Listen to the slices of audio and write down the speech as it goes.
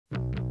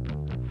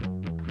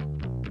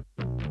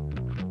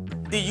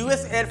The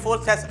US Air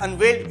Force has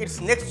unveiled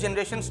its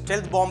next-generation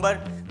stealth bomber,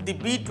 the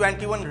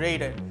B-21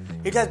 Raider.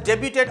 It has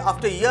debuted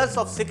after years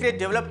of secret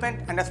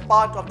development and as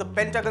part of the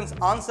Pentagon's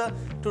answer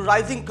to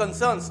rising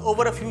concerns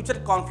over a future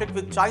conflict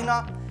with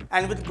China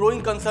and with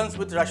growing concerns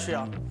with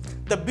Russia.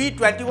 The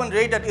B-21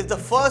 Raider is the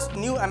first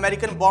new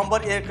American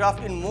bomber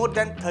aircraft in more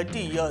than 30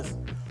 years.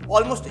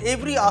 Almost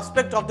every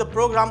aspect of the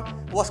program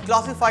was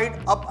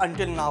classified up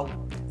until now.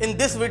 In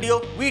this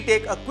video, we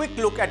take a quick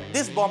look at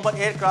this bomber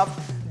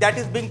aircraft that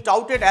is being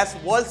touted as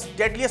world's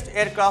deadliest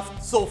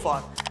aircraft so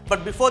far.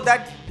 But before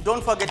that,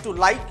 don't forget to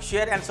like,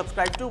 share and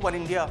subscribe to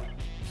Oneindia.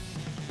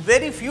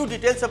 Very few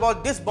details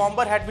about this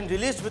bomber had been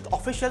released, with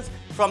officials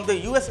from the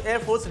US Air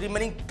Force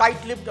remaining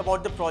tight-lipped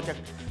about the project.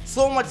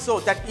 So much so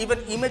that even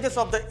images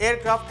of the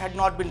aircraft had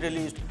not been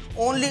released.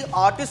 Only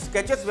artist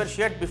sketches were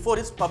shared before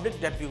its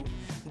public debut.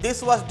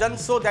 This was done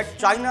so that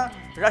China,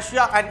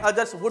 Russia and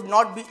others would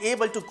not be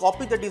able to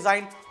copy the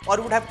design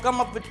or would have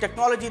come up with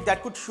technology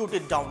that could shoot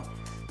it down.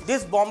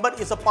 This bomber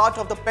is a part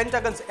of the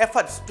Pentagon's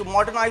efforts to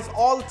modernize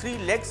all three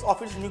legs of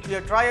its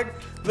nuclear triad,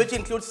 which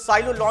includes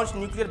silo-launched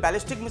nuclear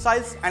ballistic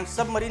missiles and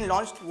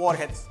submarine-launched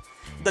warheads.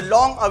 The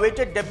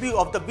long-awaited debut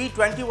of the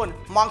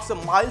B-21 marks a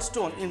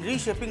milestone in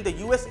reshaping the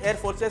US Air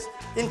Force's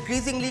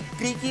increasingly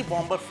creaky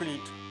bomber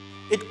fleet.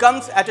 It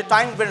comes at a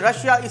time when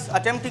Russia is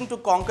attempting to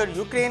conquer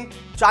Ukraine,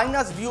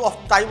 China's view of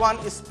Taiwan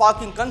is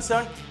sparking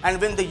concern,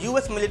 and when the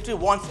US military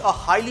wants a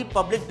highly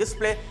public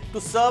display to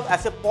serve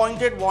as a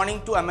pointed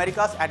warning to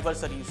America's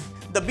adversaries.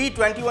 The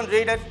B-21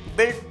 Raider,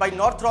 built by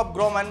Northrop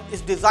Grumman,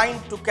 is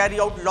designed to carry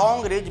out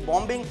long-range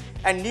bombing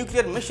and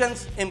nuclear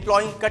missions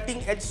employing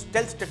cutting-edge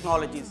stealth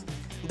technologies.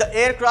 The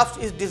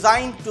aircraft is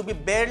designed to be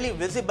barely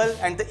visible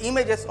and the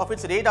images of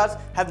its radars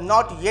have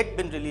not yet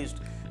been released.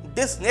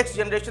 This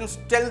next-generation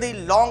stealthy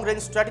long-range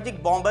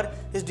strategic bomber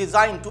is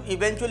designed to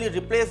eventually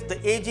replace the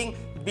aging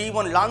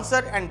B-1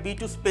 Lancer and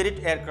B-2 Spirit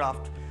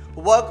aircraft.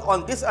 Work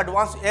on this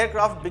advanced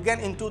aircraft began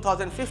in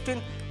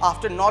 2015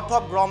 after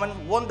Northrop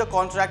Grumman won the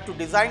contract to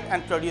design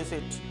and produce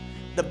it.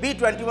 The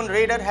B-21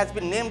 Raider has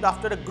been named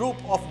after a group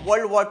of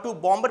World War II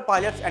bomber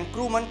pilots and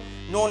crewmen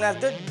known as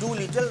the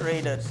Doolittle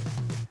Raiders.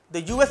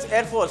 The US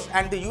Air Force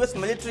and the US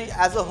military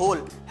as a whole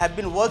have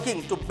been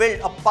working to build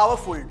a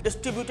powerful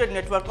distributed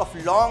network of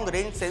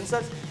long-range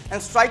sensors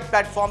and strike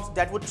platforms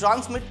that would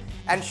transmit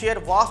and share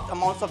vast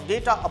amounts of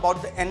data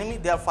about the enemy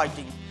they are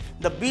fighting.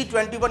 The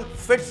B-21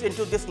 fits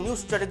into this new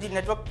strategy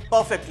network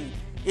perfectly,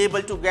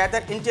 able to gather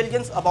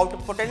intelligence about a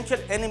potential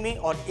enemy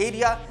or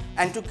area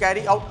and to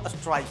carry out a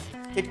strike.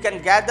 It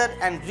can gather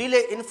and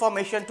relay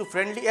information to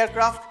friendly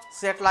aircraft,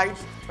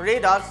 satellites,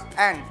 radars,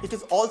 and it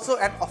is also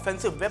an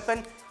offensive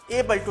weapon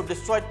able to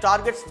destroy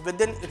targets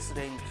within its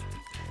range.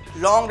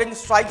 Long-range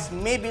strikes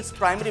may be its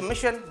primary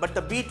mission, but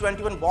the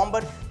B-21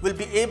 bomber will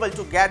be able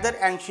to gather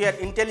and share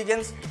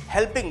intelligence,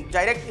 helping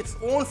direct its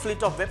own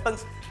fleet of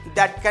weapons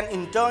that can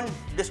in turn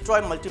destroy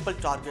multiple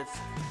targets.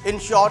 In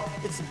short,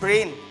 its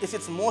brain is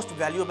its most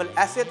valuable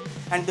asset,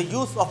 and the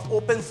use of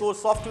open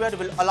source software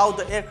will allow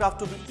the aircraft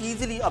to be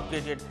easily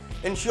upgraded,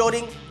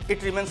 ensuring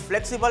it remains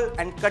flexible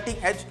and cutting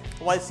edge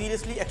while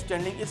seriously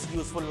extending its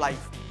useful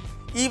life.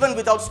 Even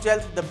without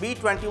stealth, the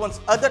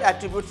B-21's other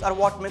attributes are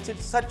what makes it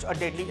such a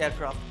deadly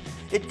aircraft.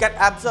 It can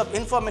absorb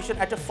information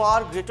at a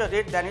far greater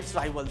rate than its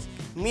rivals,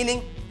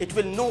 meaning it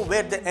will know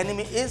where the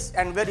enemy is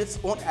and where its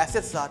own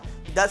assets are,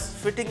 thus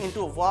fitting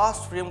into a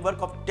vast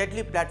framework of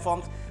deadly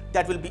platforms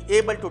that will be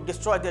able to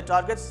destroy their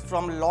targets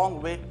from a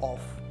long way off.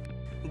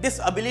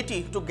 This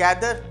ability to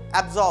gather,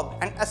 absorb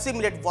and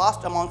assimilate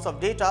vast amounts of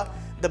data,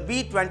 the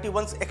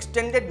B-21's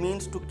extended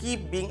means to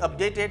keep being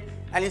updated,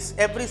 and its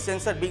every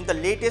sensor being the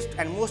latest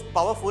and most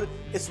powerful,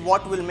 is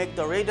what will make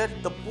the Raider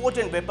the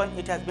potent weapon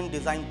it has been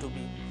designed to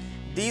be.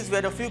 These were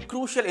a few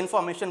crucial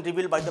information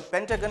revealed by the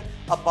Pentagon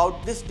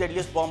about this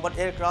deadliest bomber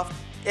aircraft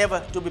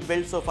ever to be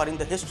built so far in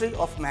the history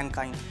of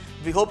mankind.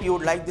 We hope you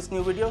would like this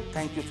new video.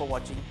 Thank you for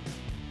watching.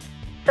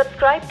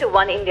 Subscribe to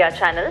Oneindia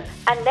channel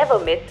and never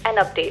miss an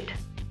update.